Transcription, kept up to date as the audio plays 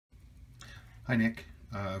Hi Nick,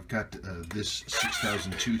 I've got this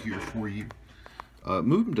 6002 here for you.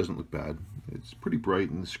 Movement doesn't look bad. It's pretty bright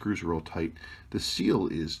and the screws are all tight. The seal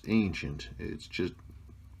is ancient. It's just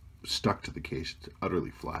stuck to the case. It's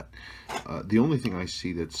utterly flat. The only thing I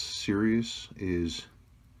see that's serious is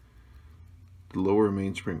the lower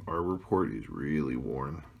mainspring arbor port is really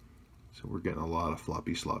worn. So we're getting a lot of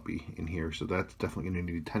floppy sloppy in here, so that's definitely going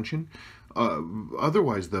to need attention.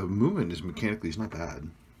 Otherwise, the movement is mechanically is not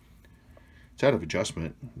bad. It's out of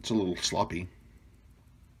adjustment. It's a little sloppy,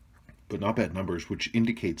 but not bad numbers, which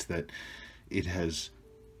indicates that it has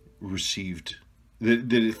received,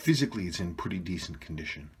 that physically it's in pretty decent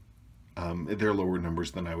condition. They're lower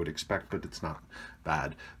numbers than I would expect, but it's not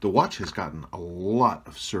bad. The watch has gotten a lot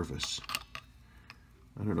of service.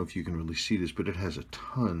 I don't know if you can really see this, but it has a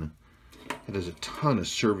ton of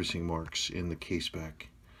servicing marks in the case back.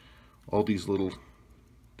 All these little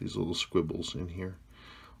squibbles in here.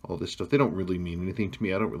 All this stuff, they don't really mean anything to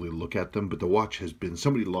me. I don't really look at them, but the watch has been,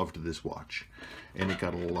 somebody loved this watch and it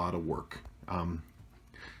got a lot of work.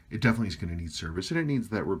 It definitely is going to need service and it needs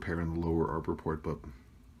that repair in the lower arbor port, but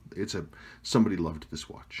somebody loved this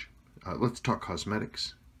watch. Let's talk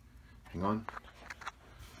cosmetics. Hang on.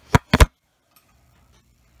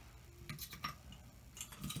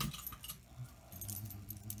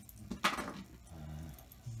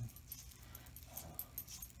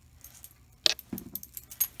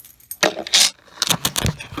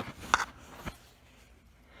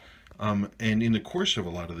 And in the course of a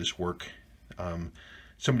lot of this work,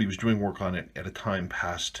 somebody was doing work on it at a time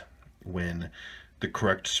past when the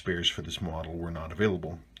correct spares for this model were not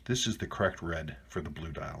available. This is the correct red for the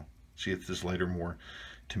blue dial. See, it's this lighter, more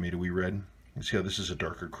tomatoey red. You see how this is a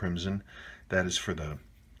darker crimson? That is for the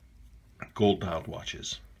gold dialed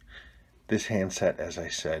watches. This handset, as I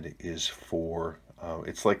said, is for,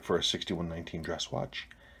 it's like for a 6119 dress watch,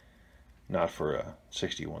 not for a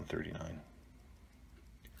 6139.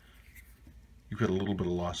 You've got a little bit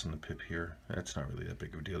of loss in the pip here. That's not really that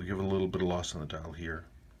big of a deal. You have a little bit of loss on the dial here.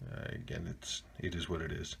 Again, it is what it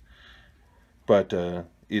is. But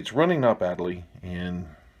it's running not badly, and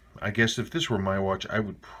I guess if this were my watch, I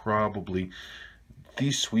would probably,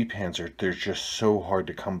 these sweep hands they're just so hard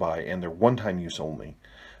to come by, and they're one-time use only.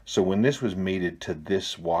 So when this was mated to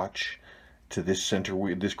this watch, to this center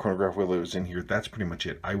wheel, this chronograph wheel that was in here, that's pretty much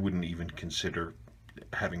it. I wouldn't even consider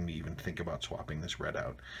having me even think about swapping this red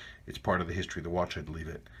out. It's part of the history of the watch. I'd leave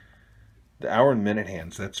it. The hour and minute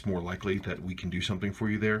hands, that's more likely that we can do something for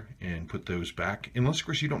you there and put those back, unless of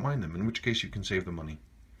course you don't mind them, in which case you can save the money.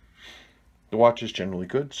 The watch is generally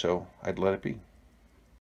good, so I'd let it be.